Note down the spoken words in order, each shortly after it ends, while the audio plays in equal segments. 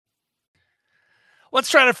Let's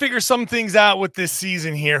try to figure some things out with this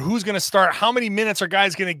season here. Who's going to start? How many minutes are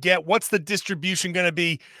guys going to get? What's the distribution going to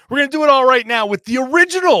be? We're going to do it all right now with the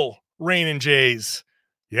original Rain and Jays.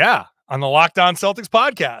 Yeah, on the Locked On Celtics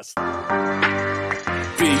podcast.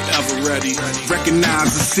 Be ever ready.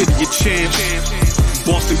 Recognize the city of champs.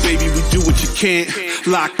 Boston, baby, we do what you can't.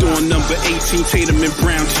 Locked on number 18, Tatum and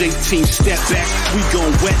Brown, J-team, step back. We gon'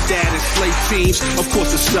 wet that and slay teams. Of course,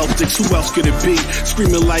 the Celtics, who else could it be?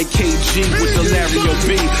 Screaming like KG with the Larry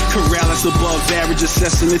O.B. Corrales above average,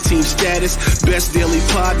 assessing the team status. Best daily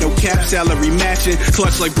pod, no cap salary matching.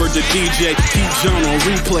 Clutch like Bird the DJ, keep John on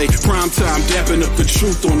replay. Prime time, dapping up the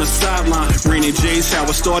truth on the sideline. Rain and Jays, how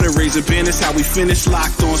it started, raising banners, how we finished.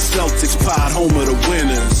 Locked on Celtics pod, home of the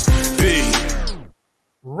winners. B.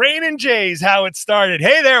 Rain and Jays, how it started.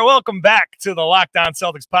 Hey there, welcome back to the Locked On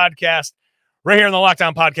Celtics podcast, right here on the Locked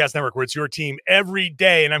On Podcast Network, where it's your team every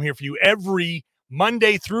day, and I'm here for you every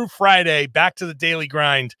Monday through Friday, back to the daily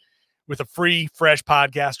grind with a free, fresh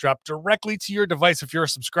podcast drop directly to your device. If you're a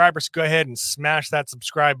subscriber, so go ahead and smash that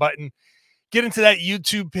subscribe button. Get into that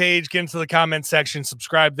YouTube page, get into the comment section,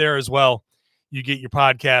 subscribe there as well. You get your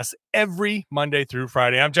podcast every Monday through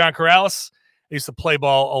Friday. I'm John Corrales. I used to play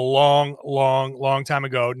ball a long time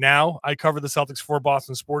ago. Now I cover the Celtics for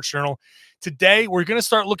Boston Sports Journal. Today, we're going to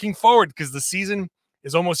start looking forward because the season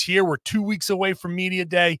is almost here. We're 2 weeks away from Media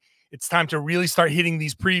Day. It's time to really start hitting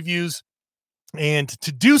these previews. And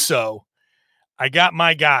to do so, I got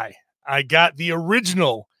my guy. I got the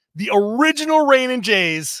original Rain and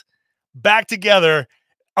Jays back together,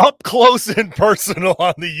 up close and personal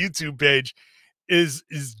on the YouTube page is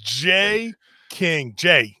Jay King.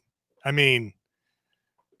 Jay, I mean,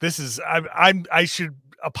 this is I should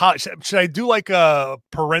apologize. Should I do like a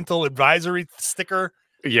parental advisory sticker?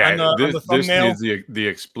 Yeah, on the thumbnail? This needs the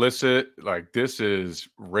explicit. Like, this is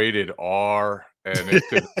rated R, and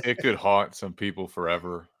it could haunt some people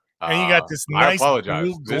forever. And you got this nice. I apologize.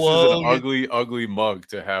 Blue This glow. is an ugly mug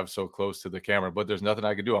to have so close to the camera, but there's nothing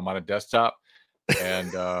I can do. I'm on a desktop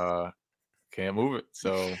and can't move it.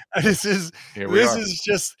 So this is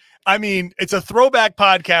just. I mean, it's a throwback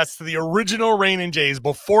podcast to the original Rain and Jays.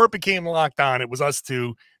 Before it became Locked On, it was us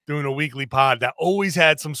two doing a weekly pod that always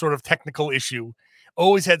had some sort of technical issue,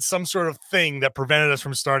 always had some sort of thing that prevented us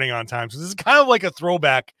from starting on time. So this is kind of like a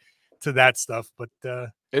throwback to that stuff. But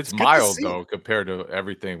it's mild, though, compared to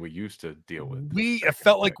everything we used to deal with. It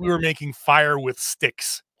felt like we were making fire with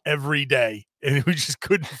sticks every day, and we just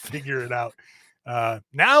couldn't figure it out.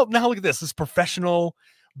 Now look at this. This is professional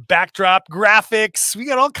backdrop graphics. We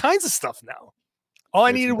got all kinds of stuff now. All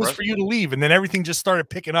I needed was for you to leave, and then everything just started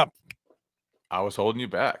picking up. I was holding you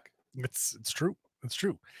back. It's true. It's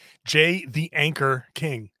true. Jay, the Anchor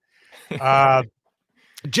King.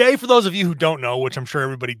 Jay, for those of you who don't know, which I'm sure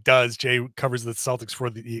everybody does, Jay covers the Celtics for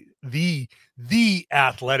the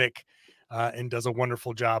Athletic, and does a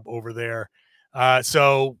wonderful job over there.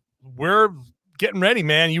 So we're getting ready,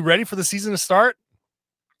 man. You ready for the season to start?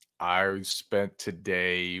 I spent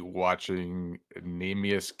today watching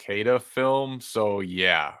Neemias Queta film, so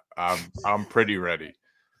yeah, I'm pretty ready.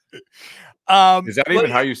 Is that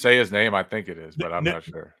even how you say his name? I think it is, but I'm not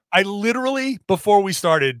sure. I literally, before we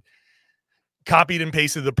started, copied and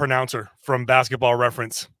pasted the pronouncer from Basketball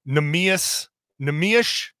Reference. Neemias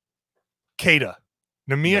Queta.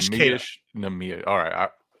 Neemias Queta. All right.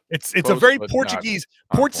 It's a very Portuguese.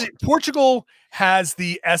 Portugal has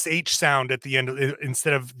the SH sound at the end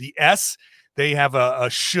instead of the S. They have a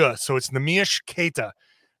sh, so it's Neemias Queta.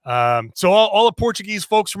 So all the Portuguese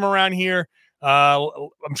folks from around here,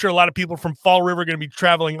 I'm sure a lot of people from Fall River are going to be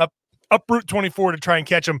traveling up Route 24 to try and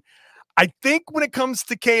catch them. I think when it comes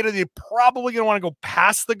to Queta, they're probably going to want to go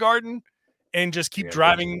past the Garden and just keep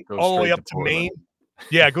driving all the way up to Maine.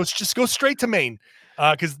 Yeah, go straight to Maine.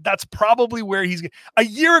 Because that's probably where he's. A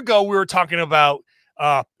year ago, we were talking about,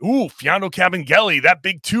 Fiano Cabangeli, that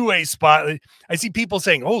big two-way spot. I see people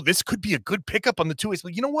saying, "Oh, this could be a good pickup on the two-way."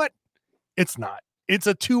 But you know what? It's not. It's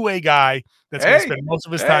a two-way guy that's going to spend most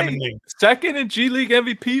of his time in Maine. Second in G League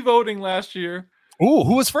MVP voting last year. Ooh,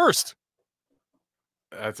 who was first?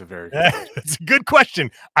 That's a very good question. It's a good question.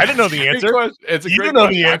 I didn't know the answer. It's a you great didn't know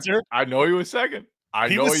question. the answer. I know he was second.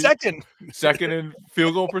 He was second. Second in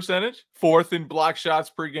field goal percentage, fourth in block shots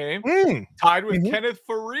per game, tied with Kenneth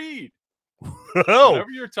Faried. Oh, whenever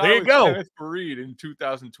you're tied with Kenneth Faried in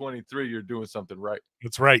 2023, you're doing something right.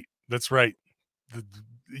 That's right.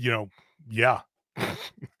 Yeah.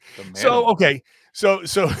 So, okay. So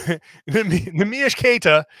Neemias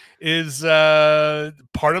Queta is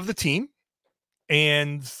part of the team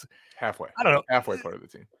and halfway. I don't know. Halfway part of the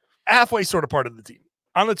team. Halfway sort of part of the team.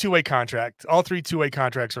 On the two-way contract. All three two-way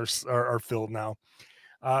contracts are filled now.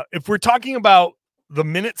 If we're talking about the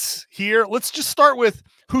minutes here. Let's just start with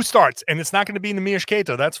who starts, and it's not going to be Neemias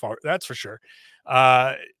Queta. That's for sure.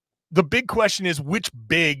 The big question is which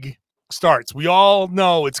big starts. We all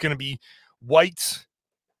know it's going to be White,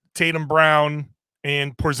 Tatum, Brown,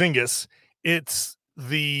 and Porzingis. It's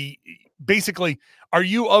basically, are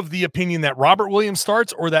you of the opinion that Robert Williams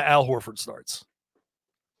starts or that Al Horford starts?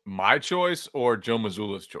 My choice or Joe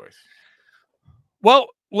Mazzulla's choice? Well,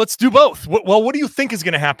 let's do both. What do you think is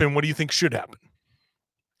going to happen? What do you think should happen?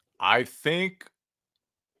 I think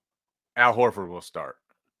Al Horford will start.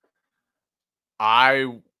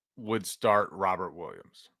 I would start Robert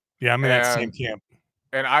Williams. Yeah, I'm in that same camp.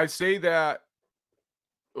 And I say that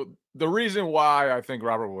the reason why I think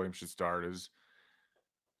Robert Williams should start is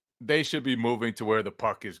they should be moving to where the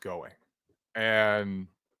puck is going. And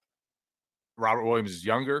Robert Williams is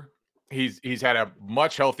younger. He's had a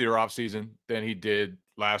much healthier offseason than he did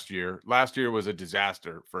last year. Last year was a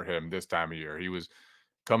disaster for him this time of year. He was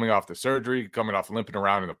coming off the surgery, coming off limping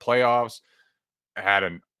around in the playoffs.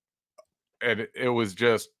 And it was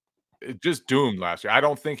just doomed last year. I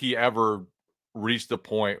don't think he ever reached the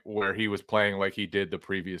point where he was playing like he did the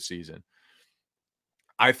previous season.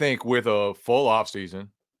 I think with a full offseason,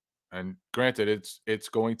 and granted, it's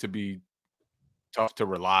going to be tough to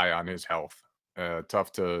rely on his health,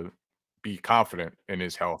 tough to be confident in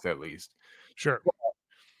his health at least. Sure.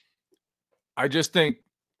 I just think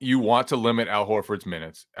you want to limit Al Horford's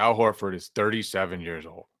minutes. Al Horford is 37 years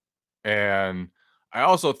old. And I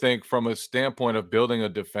also think from a standpoint of building a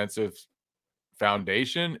defensive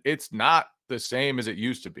foundation, it's not the same as it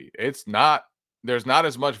used to be. There's not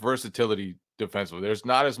as much versatility defensively. There's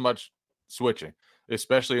not as much switching,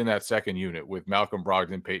 especially in that second unit with Malcolm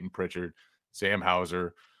Brogdon, Peyton Pritchard, Sam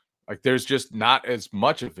Hauser. Like there's just not as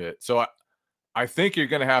much of it. So I think you're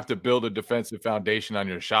going to have to build a defensive foundation on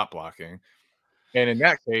your shot blocking. And in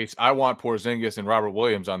that case, I want Porzingis and Robert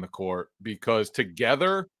Williams on the court because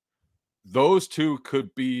together those two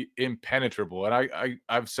could be impenetrable. And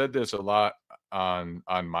I've said this a lot on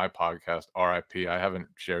my podcast, RIP. I haven't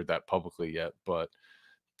shared that publicly yet, but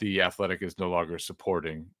The Athletic is no longer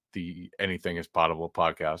supporting the Anything is Potable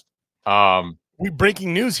podcast. We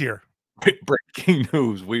breaking news here. Breaking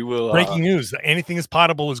news. We will breaking news. Anything is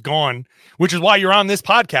Potable is gone, which is why you're on this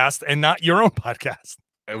podcast and not your own podcast.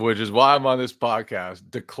 Which is why I'm on this podcast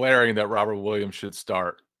declaring that Robert Williams should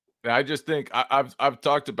start. And I just think I've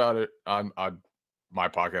talked about it on my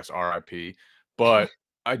podcast, RIP, but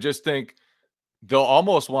I just think they'll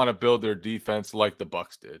almost want to build their defense like the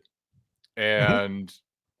Bucks did and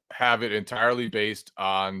have it entirely based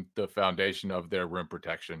on the foundation of their rim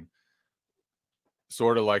protection,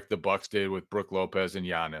 sort of like the Bucks did with Brook Lopez and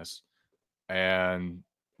Giannis. And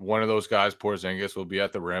one of those guys, Porzingis, will be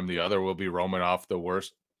at the rim. The other will be roaming off the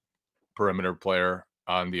worst perimeter player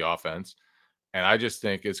on the offense. And I just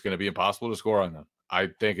think it's going to be impossible to score on them. I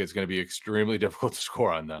think it's going to be extremely difficult to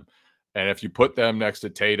score on them. And if you put them next to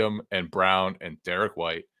Tatum and Brown and Derek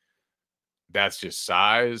White, that's just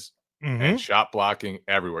size and shot blocking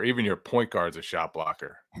everywhere. Even your point guard's a shot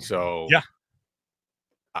blocker. So yeah,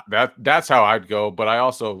 that's how I'd go. But I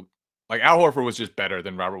also like Al Horford was just better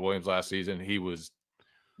than Robert Williams last season.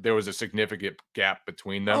 There was a significant gap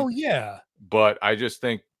between them. Oh yeah. But I just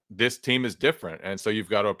think this team is different. And so you've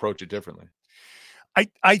got to approach it differently.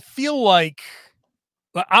 I feel like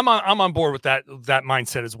I'm on board with that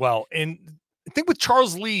mindset as well. And I think with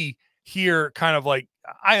Charles Lee here, kind of like,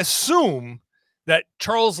 I assume that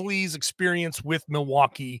Charles Lee's experience with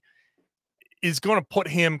Milwaukee is going to put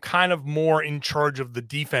him kind of more in charge of the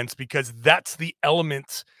defense because that's the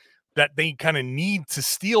element that they kind of need to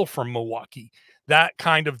steal from Milwaukee. That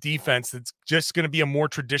kind of defense that's just going to be a more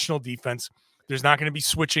traditional defense. There's not going to be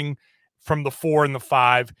switching from the 4 and the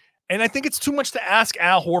 5. And I think it's too much to ask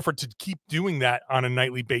Al Horford to keep doing that on a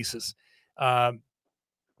nightly basis. I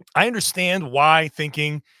understand why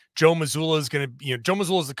thinking Joe Mazzulla is going to, Joe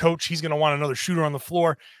Mazzulla is the coach. He's going to want another shooter on the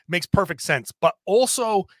floor. Makes perfect sense. But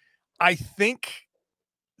also, I think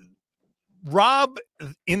Rob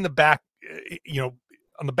in the back,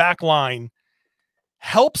 on the back line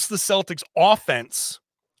helps the Celtics offense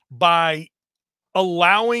by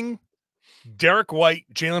allowing Derek White,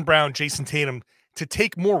 Jaylen Brown, Jayson Tatum to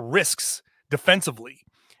take more risks defensively.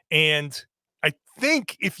 And I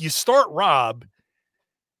think if you start Rob,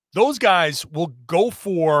 those guys will go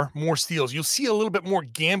for more steals. You'll see a little bit more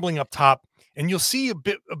gambling up top, and you'll see a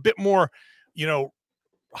bit more,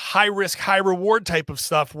 high risk, high reward type of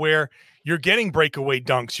stuff where you're getting breakaway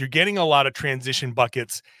dunks, you're getting a lot of transition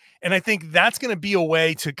buckets. And I think that's going to be a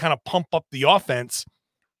way to kind of pump up the offense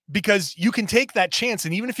because you can take that chance.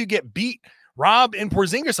 And even if you get beat, Rob and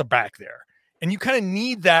Porzingis are back there. And you kind of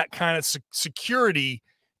need that kind of security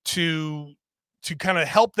to kind of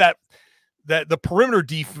help that the perimeter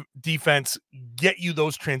defense get you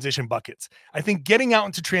those transition buckets. I think getting out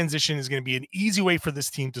into transition is going to be an easy way for this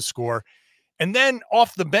team to score. And then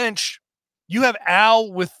off the bench, you have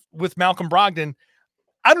Al with Malcolm Brogdon.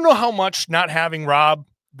 I don't know how much not having Rob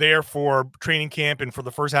there for training camp and for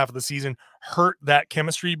the first half of the season hurt that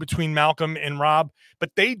chemistry between Malcolm and Rob,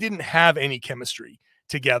 but they didn't have any chemistry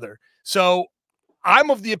together. So I'm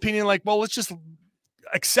of the opinion, like, well, let's just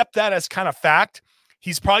accept that as kind of fact.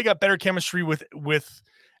 He's probably got better chemistry with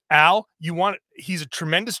Al. He's a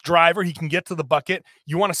tremendous driver. He can get to the bucket.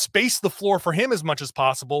 You want to space the floor for him as much as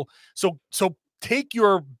possible. So take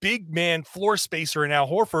your big man floor spacer in Al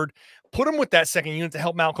Horford, put him with that second unit to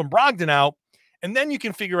help Malcolm Brogdon out, and then you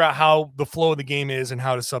can figure out how the flow of the game is and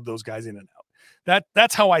how to sub those guys in and out.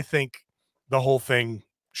 That's how I think the whole thing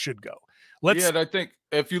should go. And I think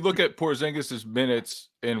if you look at Porzingis' minutes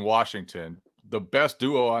in Washington, the best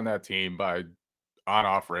duo on that team by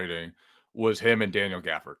on-off rating was him and Daniel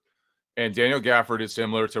Gafford. And Daniel Gafford is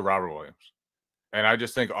similar to Robert Williams. And I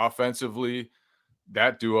just think offensively,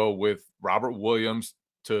 that duo with Robert Williams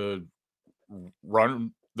to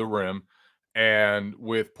run the rim and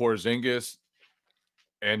with Porzingis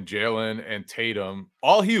and Jaylen and Tatum,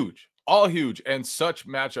 all huge, and such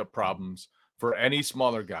matchup problems for any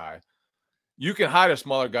smaller guy. You can hide a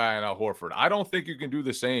smaller guy on Al Horford. I don't think you can do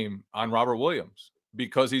the same on Robert Williams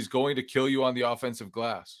because he's going to kill you on the offensive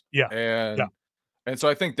glass. Yeah. And so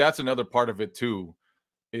I think that's another part of it too,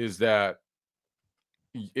 is that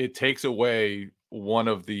it takes away one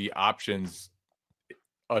of the options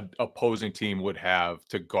an opposing team would have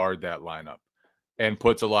to guard that lineup and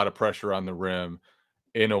puts a lot of pressure on the rim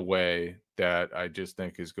in a way that I just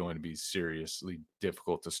think is going to be seriously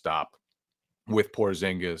difficult to stop with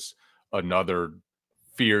Porzingis, another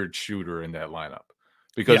feared shooter in that lineup.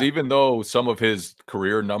 Because even though some of his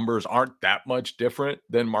career numbers aren't that much different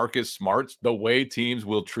than Marcus Smart's, the way teams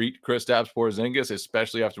will treat Kristaps Porzingis,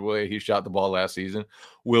 especially after the way he shot the ball last season,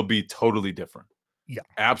 will be totally different. Yeah.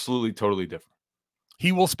 Absolutely totally different.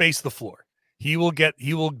 He will space the floor. He will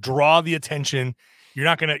draw the attention. You're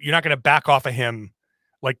not gonna back off of him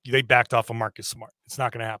like they backed off of Marcus Smart. It's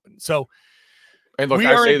not gonna happen. So and look,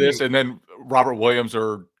 I say this, and then Robert Williams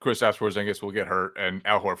or Kristaps Porzingis will get hurt, and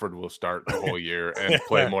Al Horford will start the whole year and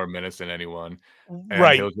play more minutes than anyone.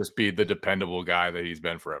 And he'll just be the dependable guy that he's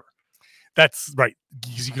been forever. That's right.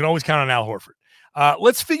 You can always count on Al Horford.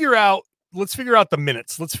 Let's figure out the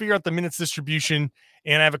minutes. Let's figure out the minutes distribution.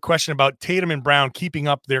 And I have a question about Tatum and Brown keeping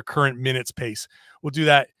up their current minutes pace. We'll do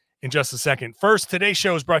that in just a second. First, today's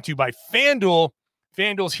show is brought to you by FanDuel.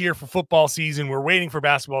 FanDuel's here for football season. We're waiting for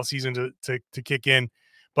basketball season to kick in.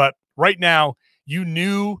 But right now, you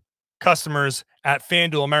new customers at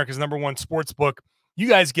FanDuel, America's #1 sports book, you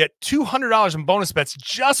guys get $200 in bonus bets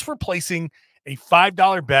just for placing a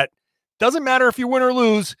 $5 bet. Doesn't matter if you win or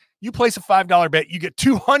lose. You place a $5 bet, you get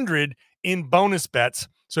 $200 in bonus bets.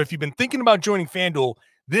 So if you've been thinking about joining FanDuel,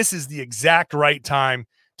 this is the exact right time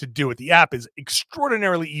to do it. The app is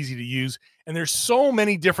extraordinarily easy to use, and there's so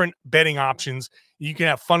many different betting options. You can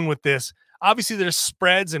have fun with this. Obviously, there's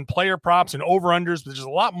spreads and player props and over-unders, but there's a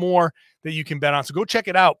lot more that you can bet on. So go check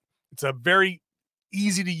it out. It's a very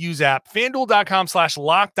easy-to-use app.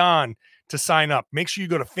 FanDuel.com/lockedon to sign up. Make sure you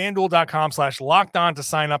go to FanDuel.com/lockedon to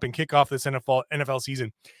sign up and kick off this NFL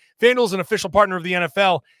season. FanDuel is an official partner of the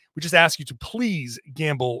NFL. We just ask you to please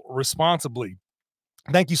gamble responsibly.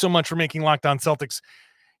 Thank you so much for making Locked On Celtics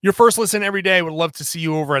your first listen every day. Would love to see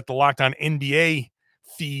you over at the Locked On NBA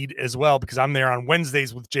feed as well, because I'm there on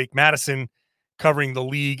Wednesdays with Jake Madison covering the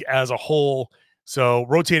league as a whole. So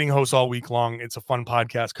rotating hosts all week long. It's a fun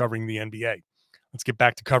podcast covering the NBA. Let's get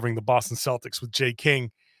back to covering the Boston Celtics with Jay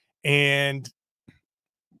King. And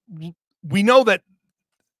we know that,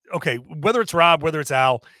 okay, whether it's Rob, whether it's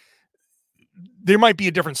Al, there might be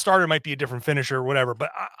a different starter, might be a different finisher, whatever.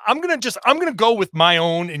 But I'm going to go with my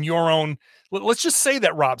own and your own. Let's just say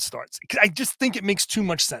that Rob starts. I just think it makes too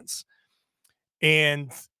much sense.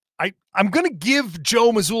 And I'm going to give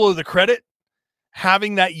Joe Mazzulla the credit,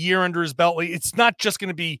 having that year under his belt. It's not just going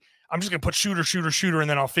to be, I'm just going to put shooter, and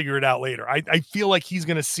then I'll figure it out later. I feel like he's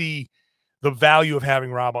going to see the value of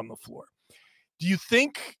having Rob on the floor. Do you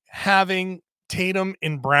think having Tatum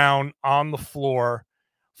and Brown on the floor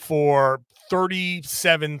for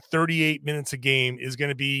 37, 38 minutes a game is going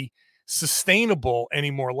to be sustainable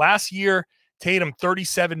anymore? Last year, Tatum,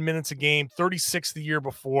 37 minutes a game, 36 the year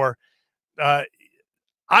before.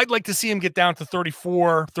 I'd like to see him get down to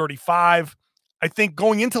 34, 35. I think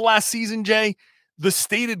going into last season, Jay, the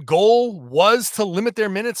stated goal was to limit their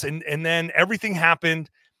minutes, and then everything happened,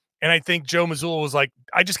 And I think Joe Mazzulla was like,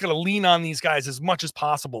 I just got to lean on these guys as much as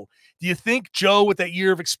possible. Do you think Joe, with that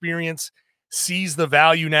year of experience, sees the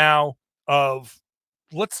value now of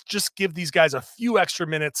let's just give these guys a few extra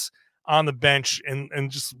minutes on the bench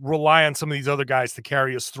and just rely on some of these other guys to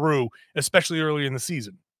carry us through, especially early in the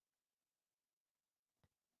season?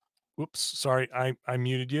 Whoops, sorry, I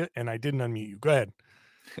muted you and I didn't unmute you. Go ahead.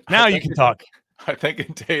 Now you can talk. I think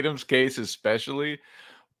in Tatum's case, especially,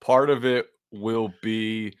 part of it will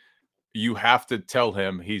be you have to tell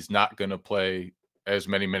him he's not going to play as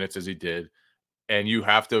many minutes as he did. And you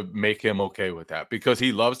have to make him okay with that because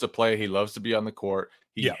he loves to play. He loves to be on the court.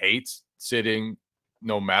 He hates sitting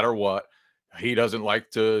no matter what. He doesn't like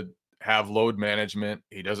to have load management.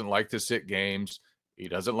 He doesn't like to sit games. He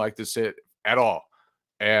doesn't like to sit at all.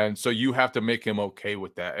 And so you have to make him okay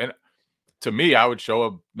with that. And to me, I would show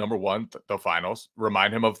him, number one, the finals,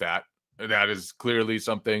 remind him of that. That is clearly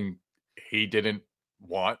something he didn't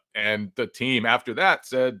want. And the team after that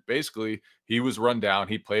said basically he was run down.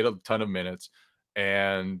 He played a ton of minutes,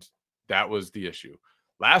 and that was the issue.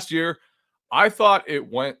 Last year, I thought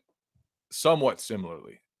it went somewhat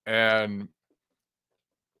similarly. And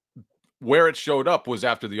where it showed up was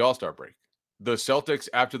after the All-Star break. The Celtics,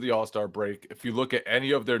 after the All-Star break, if you look at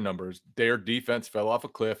any of their numbers, their defense fell off a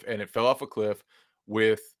cliff, and it fell off a cliff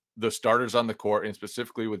with the starters on the court, and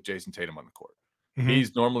specifically with Jayson Tatum on the court. Mm-hmm.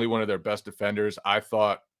 He's normally one of their best defenders. I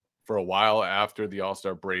thought for a while after the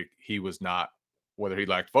All-Star break, he was not, whether he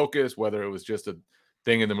lacked focus, whether it was just a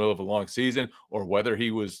thing in the middle of a long season, or whether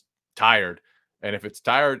he was tired. And if it's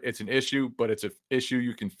tired, it's an issue, but it's an issue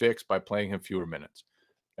you can fix by playing him fewer minutes.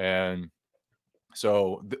 And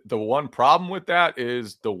so the one problem with that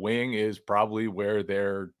is the wing is probably where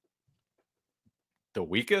they're the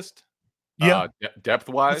weakest,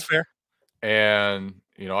 depth-wise. That's fair. And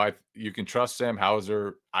you can trust Sam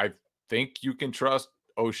Hauser. I think you can trust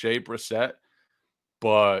O'Shea Brissett,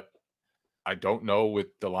 but I don't know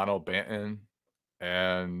with Delano Banton.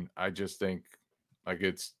 And I just think like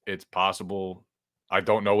it's possible. I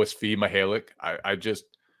don't know with Svi Mihalik.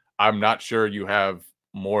 I'm not sure you have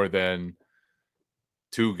more than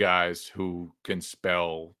two guys who can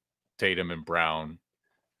spell Tatum and Brown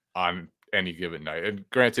on any given night. And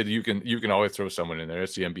granted, you can always throw someone in there.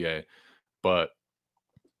 It's the NBA, but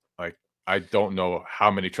like I don't know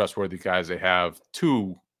how many trustworthy guys they have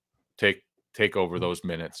to take over those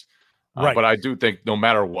minutes. Right. But I do think no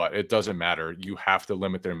matter what, it doesn't matter. You have to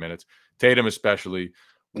limit their minutes. Tatum, especially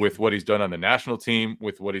with what he's done on the national team,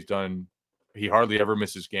 with what he's done, he hardly ever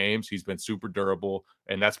misses games. He's been super durable,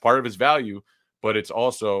 and that's part of his value. But it's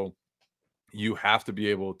also, you have to be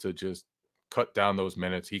able to just cut down those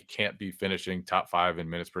minutes. He can't be finishing top 5 in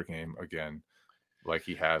minutes per game again, like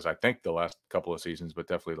he has, I think, the last couple of seasons, but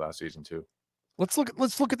definitely last season too. Let's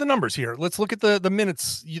look at the numbers here. Let's look at the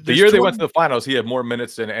minutes. The year they went to the finals, he had more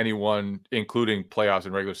minutes than anyone, including playoffs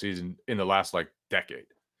and regular season, in the last decade.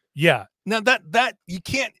 Yeah. Now that you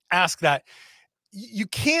can't ask that. You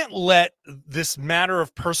can't let this matter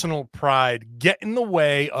of personal pride get in the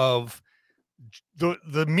way of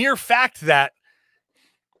the mere fact that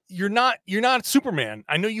you're not Superman.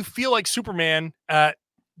 I know you feel like Superman at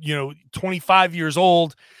 25 years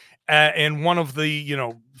old and one of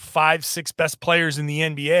the 5-6 best players in the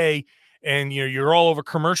NBA, and you're all over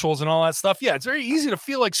commercials and all that stuff. Yeah, it's very easy to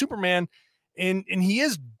feel like Superman, and he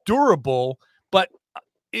is durable, but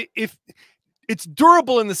if it's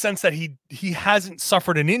durable in the sense that he hasn't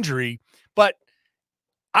suffered an injury, but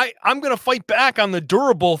I'm going to fight back on the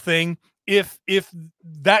durable thing if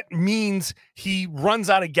that means he runs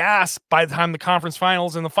out of gas by the time the conference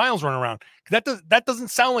finals and the finals run around. That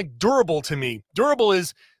doesn't sound like durable to me. Durable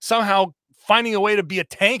is somehow finding a way to be a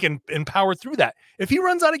tank and power through that. If he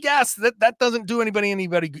runs out of gas, that doesn't do anybody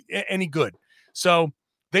any good. So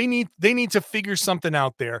they need to figure something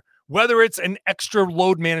out there. Whether it's an extra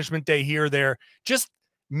load management day here or there, just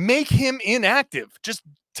make him inactive. Just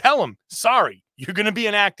tell him, sorry, you're going to be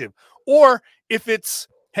inactive. Or if it's,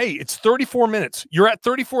 hey, it's 34 minutes. You're at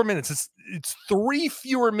 34 minutes. It's 3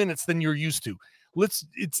 fewer minutes than you're used to.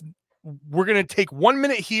 We're going to take 1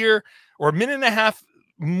 minute here or a minute and a half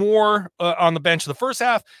more on the bench in the first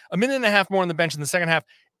half, a minute and a half more on the bench in the second half.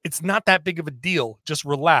 It's not that big of a deal. Just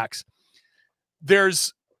relax.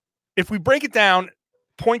 If we break it down,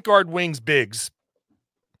 point guard, wings, bigs,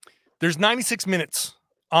 there's 96 minutes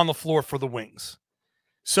on the floor for the wings.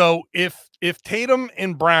 So if Tatum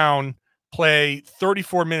and Brown play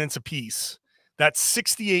 34 minutes apiece, that's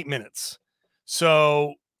 68 minutes.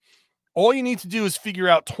 So all you need to do is figure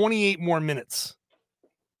out 28 more minutes,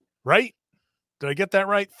 right? Did I get that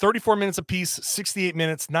right? 34 minutes apiece, 68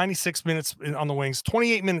 minutes, 96 minutes on the wings,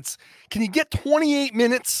 28 minutes. Can you get 28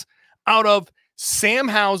 minutes out of Sam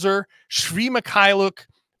Hauser, Svi Mikhailuk,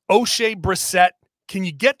 O'Shea Brissett. Can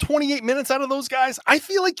you get 28 minutes out of those guys? I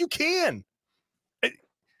feel like you can.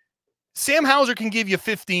 Sam Hauser can give you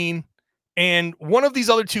 15, and one of these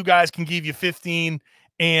other two guys can give you 15,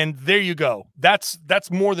 and there you go. That's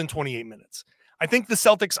more than 28 minutes. I think the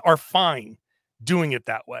Celtics are fine doing it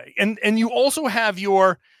that way. And you also have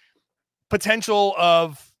your potential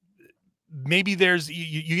of maybe there's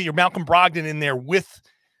you get your Malcolm Brogdon in there with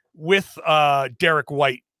Derek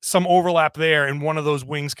White, some overlap there, and one of those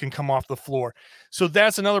wings can come off the floor. So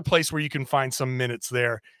that's another place where you can find some minutes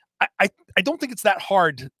there. I don't think it's that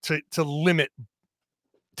hard to limit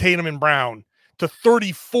Tatum and Brown to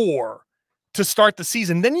 34 to start the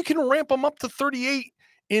season. Then you can ramp them up to 38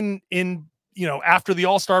 in after the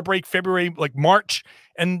All-Star break, February, like March,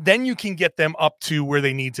 and then you can get them up to where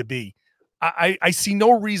they need to be. I see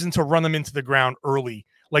no reason to run them into the ground early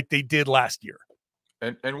like they did last year.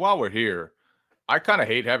 And while we're here, I kind of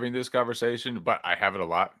hate having this conversation, but I have it a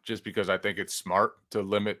lot just because I think it's smart to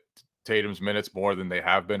limit Tatum's minutes more than they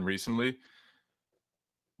have been recently.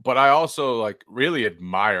 But I also really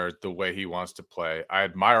admire the way he wants to play. I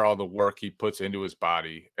admire all the work he puts into his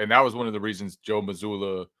body. And that was one of the reasons Joe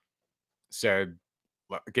Mazzulla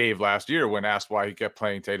gave last year when asked why he kept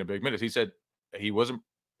playing Tatum big minutes. He said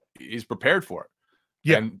he's prepared for it.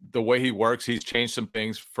 Yeah. And the way he works, he's changed some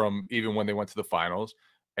things from even when they went to the finals.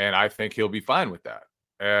 And I think he'll be fine with that.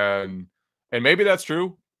 And maybe that's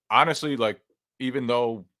true. Honestly, even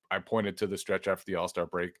though I pointed to the stretch after the All-Star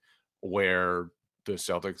break where the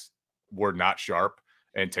Celtics were not sharp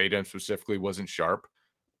and Tatum specifically wasn't sharp,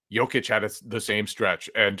 Jokic had the same stretch.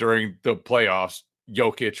 And during the playoffs,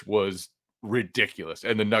 Jokic was ridiculous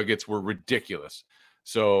and the Nuggets were ridiculous.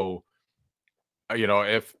 So,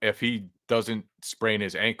 if he doesn't sprain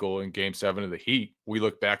his ankle in Game 7 of the Heat, we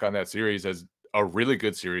look back on that series as a really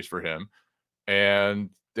good series for him. And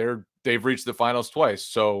they've reached the finals twice.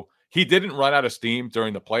 So he didn't run out of steam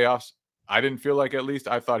during the playoffs. I didn't feel like, at least.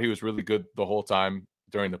 I thought he was really good the whole time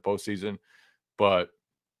during the postseason. But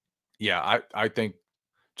yeah, I think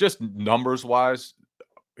just numbers wise,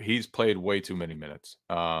 he's played way too many minutes.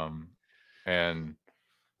 And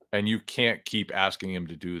you can't keep asking him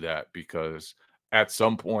to do that because at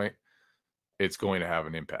some point it's going to have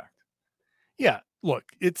an impact. Yeah, look,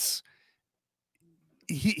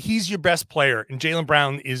 he's your best player, and Jaylen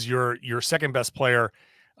Brown is your second best player,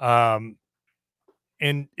 and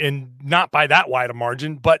not by that wide a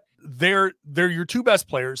margin, but they're your two best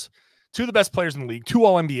players, two of the best players in the league, two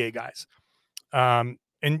All-NBA guys. And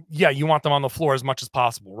yeah, you want them on the floor as much as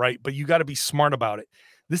possible, right? But you got to be smart about it.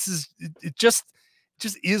 It just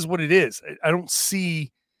is what it is. I don't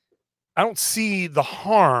see the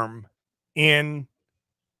harm in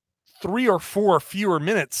 3 or 4 fewer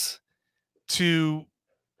minutes to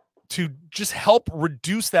just help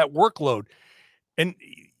reduce that workload. And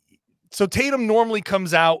so Tatum normally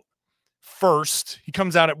comes out first. He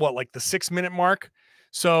comes out at the 6-minute mark.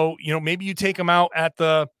 So, maybe you take him out at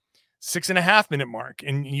the 6.5-minute mark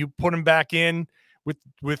and you put him back in with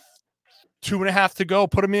 2.5 to go,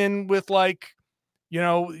 put him in with wherever.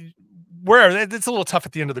 It's a little tough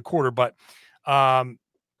at the end of the quarter, but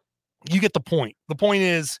you get the point. The point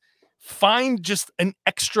is find just an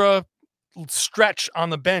extra stretch on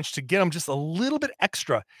the bench to get them just a little bit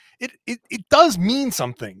extra. It does mean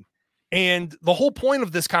something. And the whole point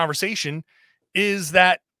of this conversation is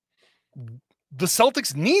that the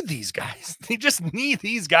Celtics need these guys. They just need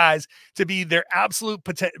these guys to be their absolute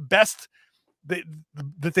best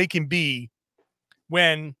that they can be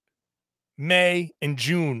when May and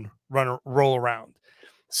June roll around.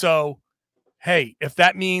 So, hey, if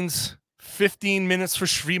that means 15 minutes for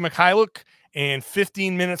Svi Mikhailuk and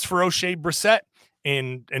 15 minutes for O'Shea Brissett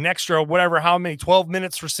and an extra how many 12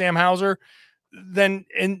 minutes for Sam Hauser, then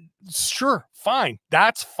sure, fine.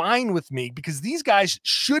 That's fine with me because these guys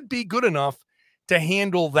should be good enough to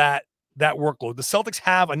handle that workload. The Celtics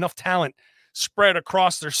have enough talent spread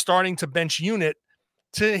across their starting to bench unit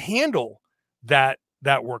to handle that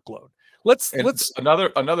workload. Let's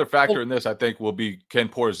another factor in this, I think, will be, can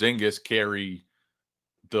Porzingis carry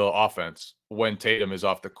the offense when Tatum is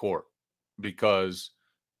off the court? Because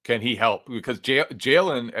can he help? Because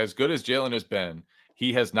Jaylen, as good as Jaylen has been,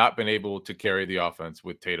 he has not been able to carry the offense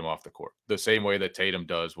with Tatum off the court the same way that Tatum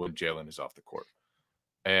does when Jaylen is off the court.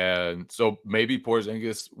 And so maybe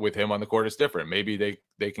Porzingis with him on the court is different. Maybe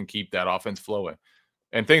they can keep that offense flowing.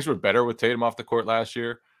 And things were better with Tatum off the court last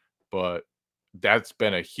year, but that's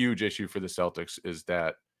been a huge issue for the Celtics, is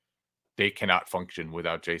that they cannot function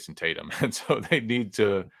without Jayson Tatum. And so they need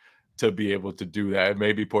to be able to do that.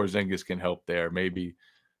 Maybe Porzingis can help there. Maybe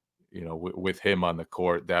with him on the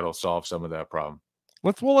court, that'll solve some of that problem.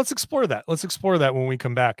 Let's explore that. Let's explore that when we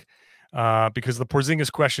come back, because the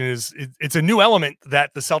Porzingis question it's a new element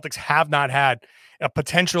that the Celtics have not had. A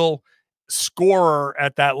potential scorer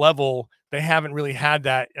at that level, they haven't really had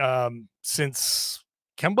that since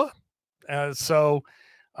Kemba, and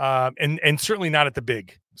certainly not at the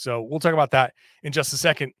big. So we'll talk about that in just a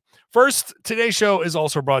second. First, today's show is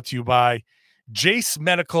also brought to you by Jayce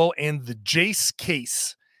Medical and the Jayce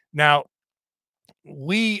Case. Now,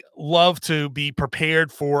 we love to be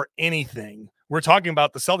prepared for anything. We're talking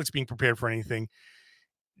about the Celtics being prepared for anything.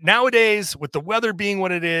 Nowadays, with the weather being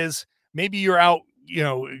what it is, maybe you're out,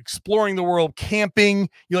 exploring the world, camping.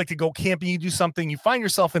 You like to go camping, you do something, you find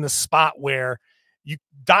yourself in a spot where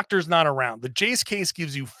doctor's not around. The Jayce Case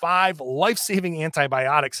gives you 5 life-saving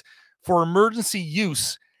antibiotics for emergency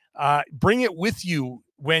use. Bring it with you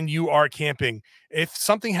when you are camping. If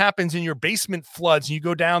something happens in your basement floods and you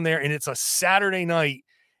go down there and it's a Saturday night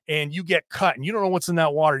and you get cut and you don't know what's in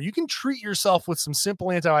that water, you can treat yourself with some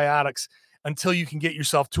simple antibiotics until you can get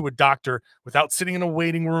yourself to a doctor without sitting in a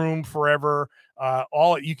waiting room forever.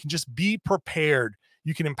 You can just be prepared.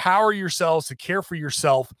 You can empower yourselves to care for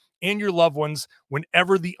yourself and your loved ones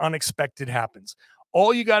whenever the unexpected happens.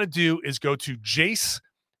 All you got to do is go to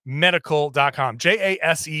JayceMedical.com,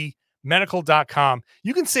 JASE medical.com.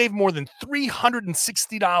 You can save more than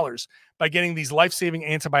 $360 by getting these life-saving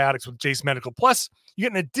antibiotics with Jayce Medical. Plus, you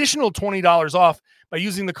get an additional $20 off by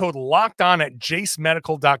using the code LOCKEDON at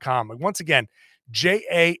JayceMedical.com. Once again,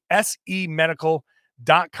 JASE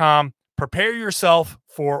medical.com. Prepare yourself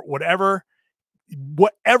for whatever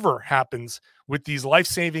happens with these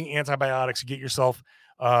life-saving antibiotics. Get yourself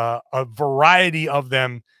a variety of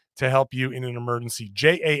them to help you in an emergency.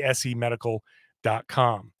 JASE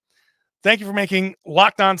medical.com. Thank you for making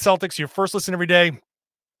Locked On Celtics your first listen every day.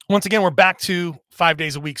 Once again, we're back to 5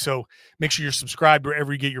 days a week, so make sure you're subscribed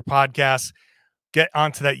wherever you get your podcasts. Get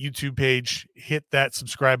onto that YouTube page, hit that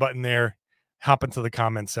subscribe button there, hop into the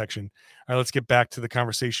comments section. All right, let's get back to the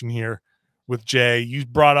conversation here with Jay. You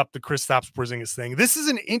brought up the Kristaps Porzingis thing. This is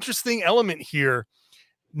an interesting element here.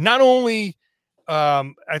 Not only,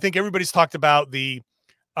 I think everybody's talked about the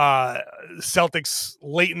Celtics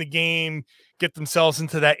late in the game, get themselves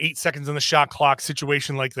into that 8 seconds on the shot clock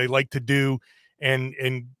situation like they like to do and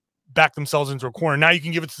back themselves into a corner. Now you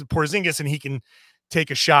can give it to Porzingis and he can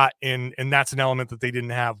take a shot, and that's an element that they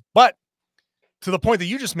didn't have. But to the point that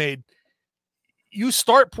you just made, you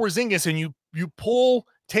start Porzingis and you pull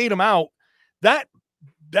Tatum out. That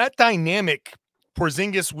dynamic,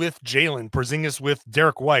 Porzingis with Jaylen, Porzingis with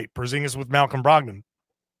Derek White, Porzingis with Malcolm Brogdon,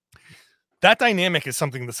 that dynamic is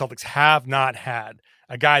something the Celtics have not had.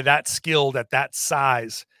 A guy that skilled at that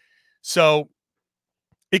size. So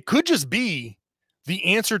it could just be the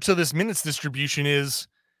answer to this minutes distribution is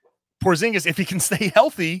Porzingis, if he can stay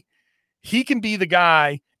healthy, he can be the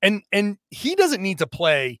guy. And he doesn't need to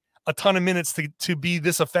play a ton of minutes to be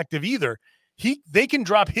this effective either. They can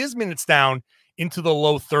drop his minutes down into the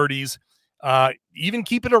low 30s, even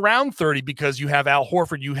keep it around 30 because you have Al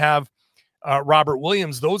Horford, you have Robert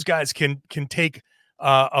Williams. Those guys can take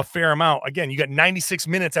a fair amount. Again, you got 96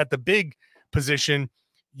 minutes at the big position.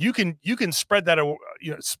 You can spread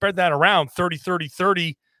that around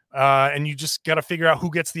 30, and you just got to figure out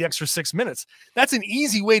who gets the extra 6 minutes. That's an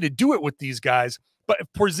easy way to do it with these guys. But if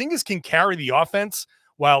Porzingis can carry the offense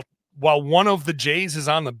while one of the Jays is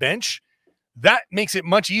on the bench, that makes it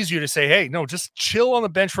much easier to say, hey, no, just chill on the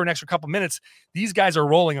bench for an extra couple minutes. These guys are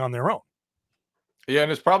rolling on their own. Yeah,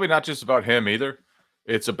 and it's probably not just about him either.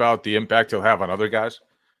 It's about the impact he'll have on other guys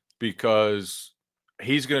because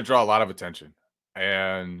he's going to draw a lot of attention.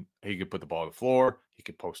 And he can put the ball on the floor. He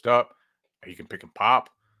can post up. He can pick and pop.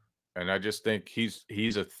 And I just think he's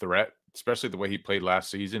a threat, especially the way he played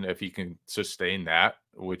last season. If he can sustain that,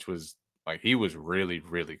 which was like he was really,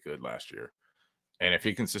 really good last year. And if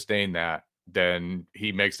he can sustain that, then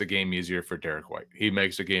he makes the game easier for Derek White. He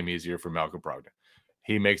makes the game easier for Malcolm Brogdon.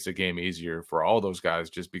 He makes the game easier for all those guys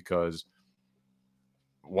just because,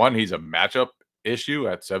 one, he's a matchup issue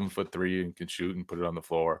at 7'3" and can shoot and put it on the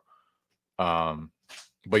floor.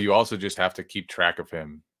 But you also just have to keep track of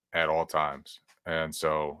him at all times. And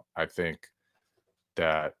so I think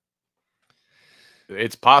that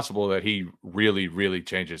it's possible that he really, really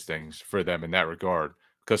changes things for them in that regard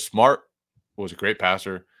because Smart was a great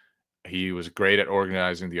passer. He was great at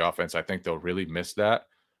organizing the offense. I think they'll really miss that.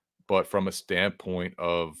 But from a standpoint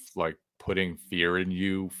of like putting fear in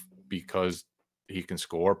you because he can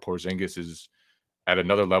score, Porzingis is at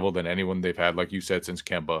another level than anyone they've had, like you said, since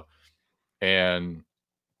Kemba. And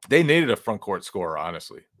they needed a front court scorer,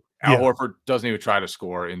 honestly. Al Horford doesn't even try to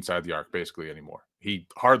score inside the arc basically anymore. He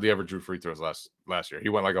hardly ever drew free throws last year. He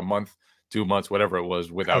went like a month, 2 months, whatever it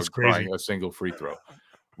was, without drawing a single free throw.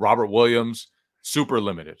 Robert Williams, super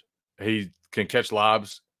limited. He can catch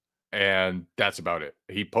lobs, and that's about it.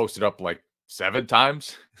 He posted up like 7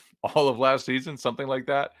 times all of last season, something like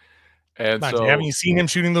that. And so, haven't you seen him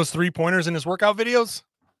shooting those 3-pointers in his workout videos?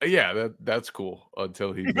 Yeah, that's cool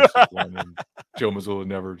until he misses one, and Joe Mazzulla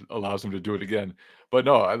never allows him to do it again. But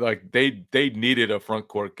no, like they needed a front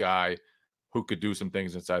court guy who could do some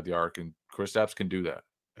things inside the arc, and Kristaps can do that.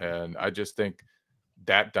 And I just think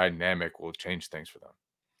that dynamic will change things for them.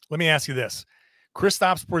 Let me ask you this.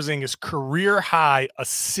 Kristaps Porzingis' career high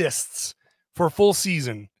assists for a full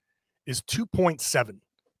season is 2.7.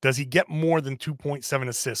 Does he get more than 2.7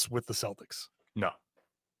 assists with the Celtics? No.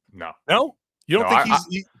 You don't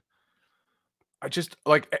think I just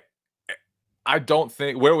like, I don't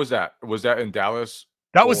think, where was that? Was that in Dallas?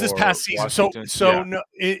 That was this past season. Washington? No,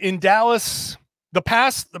 in Dallas, the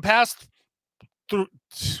past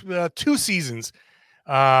 2 seasons,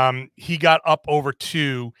 he got up over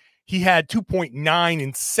 2. He had 2.9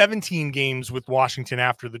 in 17 games with Washington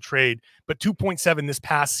after the trade, but 2.7 this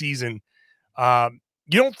past season.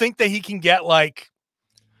 You don't think that he can get like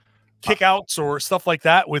kickouts or stuff like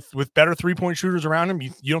that with better 3-point shooters around him?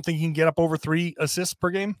 You don't think he can get up over 3 assists per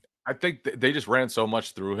game? I think they just ran so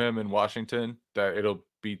much through him in Washington that it'll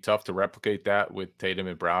be tough to replicate that with Tatum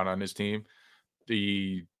and Brown on his team.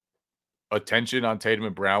 The attention on Tatum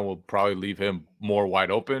and Brown will probably leave him more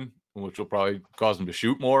wide open, which will probably cause him to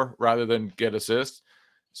shoot more rather than get assists.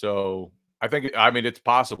 So I think, it's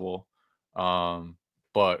possible.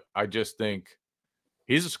 But I just think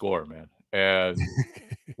he's a scorer, man. And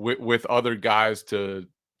with other guys to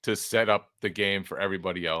set up the game for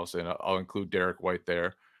everybody else, and I'll include Derek White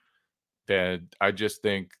there, then I just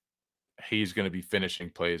think he's going to be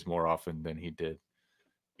finishing plays more often than he did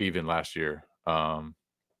even last year.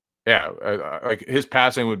 Like his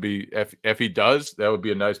passing would be, if he does, that would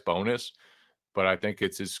be a nice bonus, but I think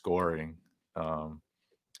it's his scoring. And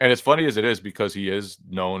as funny as it is, because he is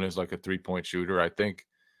known as like a 3-point shooter, I think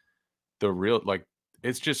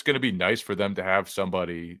it's just going to be nice for them to have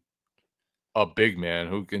somebody, a big man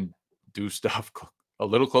who can do stuff a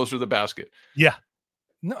little closer to the basket. Yeah,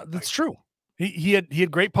 no, that's true. He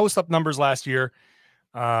had great post-up numbers last year.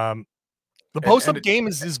 The post-up game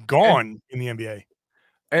is gone in the NBA.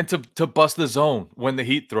 And to bust the zone when the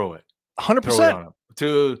Heat throw it. 100%.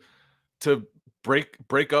 To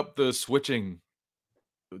break up the switching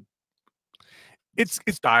it's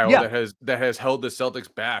style that has held the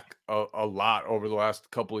Celtics back a lot over the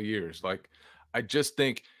last couple of years. Like, I just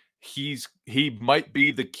think he might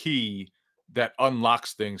be the key that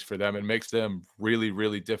unlocks things for them and makes them really,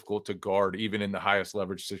 really difficult to guard, even in the highest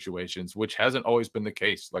leverage situations, which hasn't always been the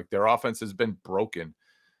case. Like, their offense has been broken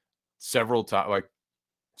several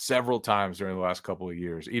times during the last couple of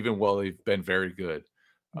years, even while they've been very good.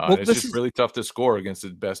 It's just really tough to score against the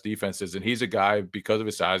best defenses. And he's a guy, because of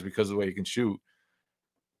his size, because of the way he can shoot,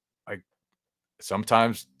 like,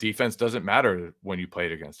 sometimes defense doesn't matter when you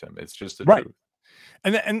played against him. It's just the truth.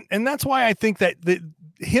 And that's why I think that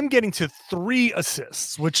him getting to 3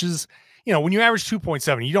 assists, which is, when you average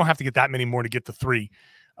 2.7, you don't have to get that many more to get to 3.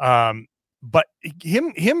 But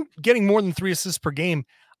him getting more than 3 assists per game,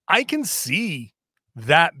 I can see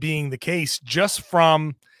that being the case just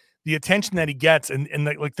from the attention that he gets, and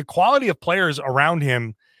the quality of players around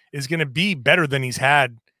him is going to be better than he's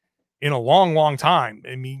had in a long, long time.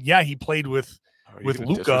 I mean, yeah, he played with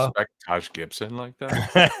Luka. Disrespect Taj Gibson like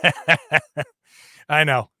that. I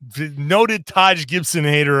know, noted Taj Gibson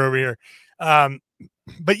hater over here.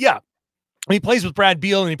 But yeah, he plays with Brad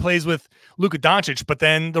Beal and he plays with Luka Doncic, but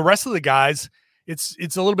then the rest of the guys, it's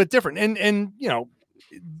a little bit different. And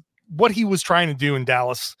what he was trying to do in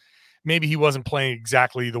Dallas, maybe he wasn't playing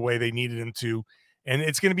exactly the way they needed him to. And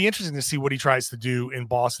it's going to be interesting to see what he tries to do in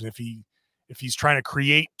Boston. If he's trying to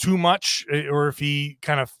create too much, or if he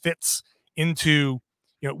kind of fits into,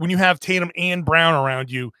 when you have Tatum and Brown around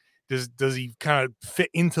you, does he kind of fit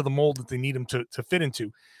into the mold that they need him to fit into?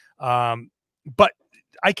 But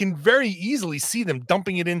I can very easily see them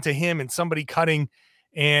dumping it into him and somebody cutting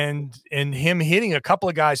and him hitting a couple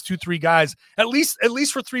of guys, 2-3 guys, at least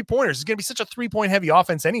for 3-pointers. It's going to be such a 3-point heavy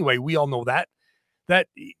offense anyway. We all know that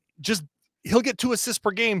just he'll get 2 assists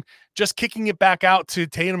per game, just kicking it back out to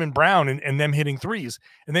Tatum and Brown and them hitting 3s.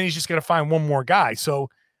 And then he's just going to find one more guy. So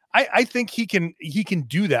I think he can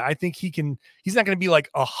do that. I think he's not going to be like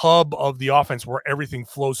a hub of the offense where everything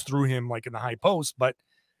flows through him like in the high post, but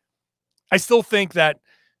I still think that,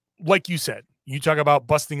 like you said, you talk about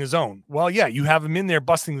busting his zone. Well, yeah, you have him in there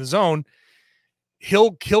busting the zone.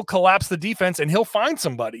 He'll collapse the defense and he'll find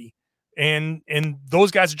somebody and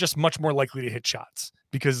those guys are just much more likely to hit shots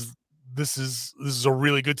because this is a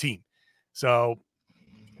really good team. So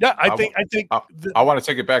yeah, I think I want to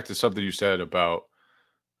take it back to something you said about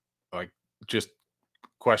like just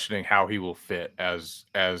questioning how he will fit as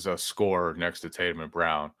a scorer next to Tatum and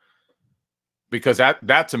Brown, because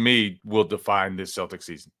that to me will define this Celtics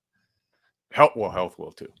season. Health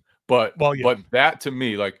will too, but that to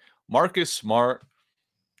me, like Marcus Smart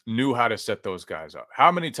knew how to set those guys up.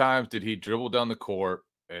 How many times did he dribble down the court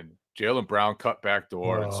and Jaylen Brown cut back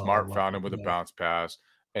door and Smart found him with a bounce pass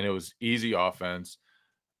and it was easy offense?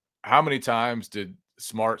 How many times did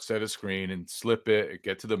Smart set a screen and slip it and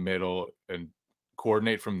get to the middle and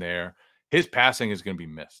coordinate from there? His passing is going to be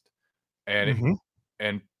missed. And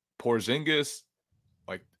and Porzingis,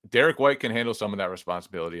 like Derek White can handle some of that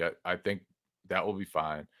responsibility. I think that will be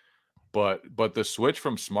fine. But the switch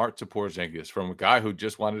from Smart to Porzingis, from a guy who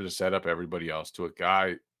just wanted to set up everybody else to a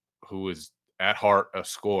guy who is at heart a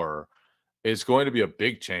scorer, is going to be a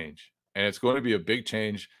big change. And it's going to be a big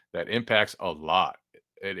change that impacts a lot.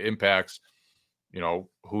 It impacts,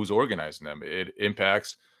 who's organizing them. It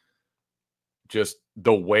impacts just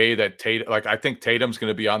the way that Tatum, like I think Tatum's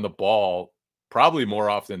going to be on the ball probably more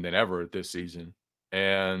often than ever this season.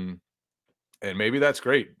 And maybe that's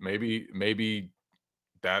great. Maybe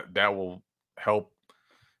that will help,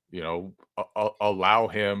 allow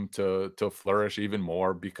him to flourish even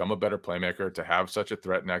more, become a better playmaker, to have such a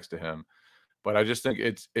threat next to him. But I just think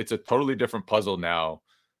it's a totally different puzzle now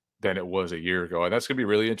than it was a year ago. And that's going to be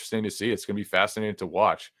really interesting to see. It's going to be fascinating to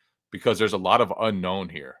watch because there's a lot of unknown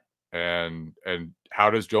here. And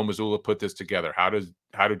how does Joe Mazzulla put this together? How do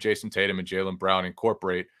Jayson Tatum and Jaylen Brown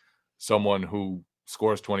incorporate someone who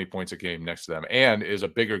scores 20 points a game next to them and is a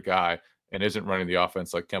bigger guy and isn't running the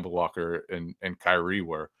offense like Kemba Walker and Kyrie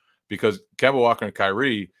were? Because Kemba Walker and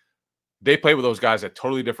Kyrie, they play with those guys at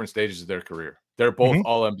totally different stages of their career. They're both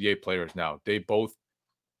all NBA players now. They both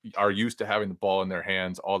are used to having the ball in their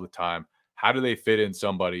hands all the time. How do they fit in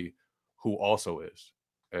somebody who also is?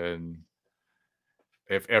 And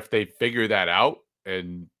if they figure that out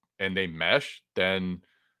and they mesh, then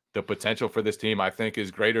the potential for this team, I think, is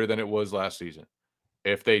greater than it was last season.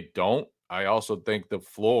 If they don't, I also think the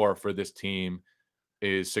floor for this team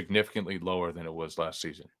is significantly lower than it was last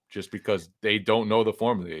season, just because they don't know the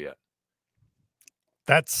formula yet.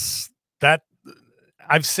 That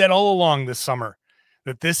I've said all along this summer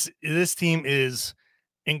that this team is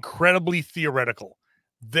incredibly theoretical.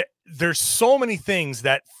 There's so many things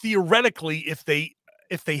that theoretically, if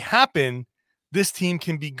they happen, this team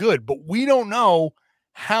can be good, but we don't know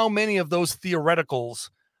how many of those theoreticals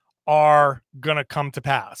are going to come to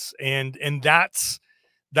pass. And that's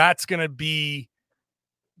going to be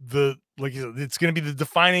it's going to be the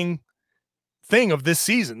defining thing of this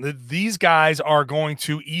season. These guys are going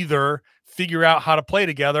to either figure out how to play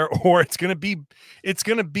together or it's going to be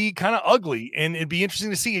kind of ugly. And it'd be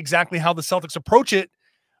interesting to see exactly how the Celtics approach it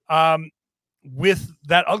with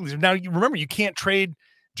that ugly. Now, you remember, you can't trade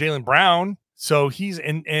Jaylen Brown. So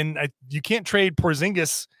you can't trade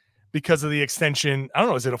Porzingis because of the extension. I don't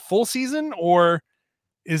know. Is it a full season or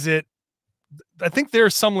is it? I think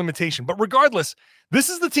there's some limitation, but regardless, this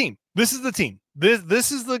is the team. This is the team.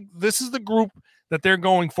 This is the group that they're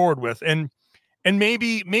going forward with, and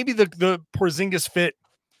maybe the Porzingis fit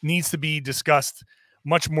needs to be discussed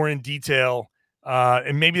much more in detail,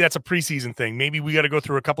 and maybe that's a preseason thing. Maybe we got to go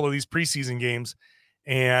through a couple of these preseason games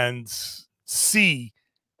and see.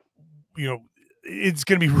 It's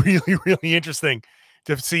going to be really, really interesting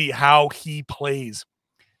to see how he plays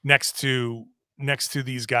next to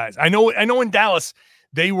these guys. I know in Dallas,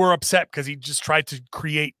 they were upset because he just tried to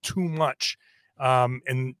create too much.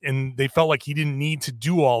 And they felt like he didn't need to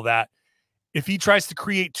do all that. If he tries to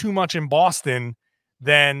create too much in Boston,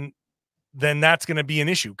 then that's going to be an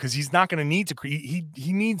issue because he's not going to need to create.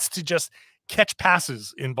 He needs to just catch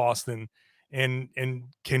passes in Boston. And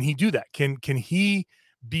can he do that? Can he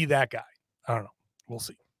be that guy? I don't know. We'll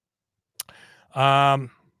see. All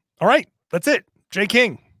right. That's it. Jay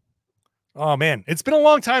King. Oh man, it's been a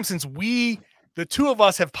long time since the two of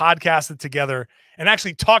us have podcasted together and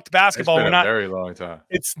actually talked basketball. It's been a very long time.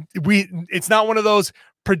 It's not one of those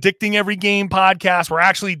predicting every game podcasts. We're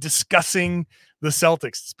actually discussing the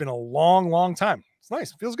Celtics. It's been a long, long time. It's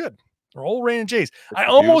nice. It feels good. We're old Rain and Jays. I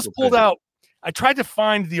almost pulled out. I tried to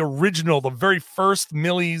find the original, the very first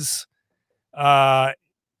Millie's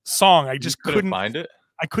song. I just couldn't find it.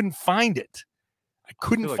 I couldn't find it. I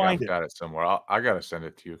couldn't find it. Got it somewhere. I gotta send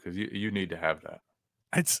it to you because you need to have that.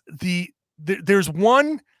 It's there's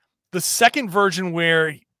one, the second version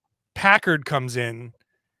where Packard comes in,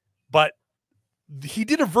 but he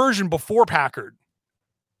did a version before Packard.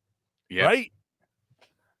 right?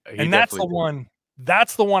 And that's the one.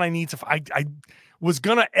 That's the one I need to. I was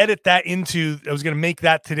gonna edit that into. I was gonna make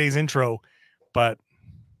that today's intro, but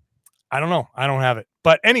I don't know. I don't have it.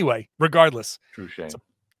 But anyway, regardless, true shame.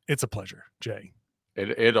 It's a pleasure, Jay.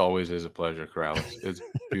 It always is a pleasure, Corrales. It's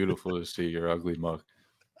beautiful to see your ugly mug.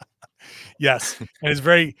 Yes, and it's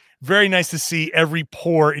very, very nice to see every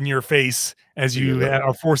pore in your face as you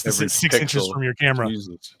are forced to sit 6 inches from your camera.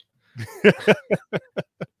 Jesus.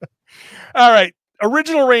 All right.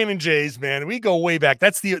 Original Rain and Jays, man. We go way back.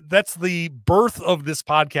 That's the birth of this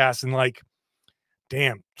podcast in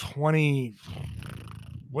 20.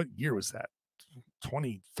 What year was that?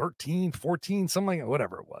 2013, 14, something like that,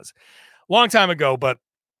 whatever it was. Long time ago, but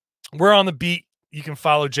we're on the beat. You can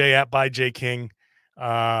follow Jay at @byjking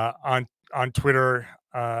on Twitter.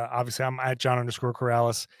 Obviously, I'm at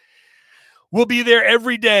John_Corrales. We'll be there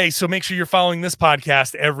every day, so make sure you're following this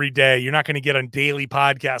podcast every day. You're not going to get a daily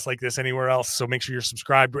podcast like this anywhere else, so make sure you're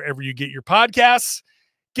subscribed wherever you get your podcasts.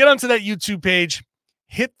 Get onto that YouTube page.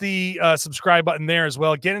 Hit the subscribe button there as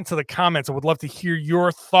well. Get into the comments. I would love to hear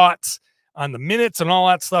your thoughts on the minutes and all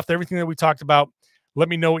that stuff, everything that we talked about. Let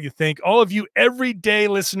me know what you think. All of you everyday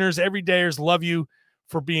listeners, everydayers, love you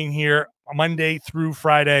for being here Monday through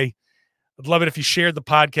Friday. I'd love it if you shared the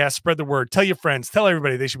podcast, spread the word, tell your friends, tell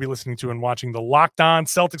everybody they should be listening to and watching the Locked On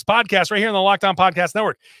Celtics podcast right here on the Locked On Podcast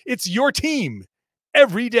Network. It's your team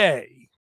every day.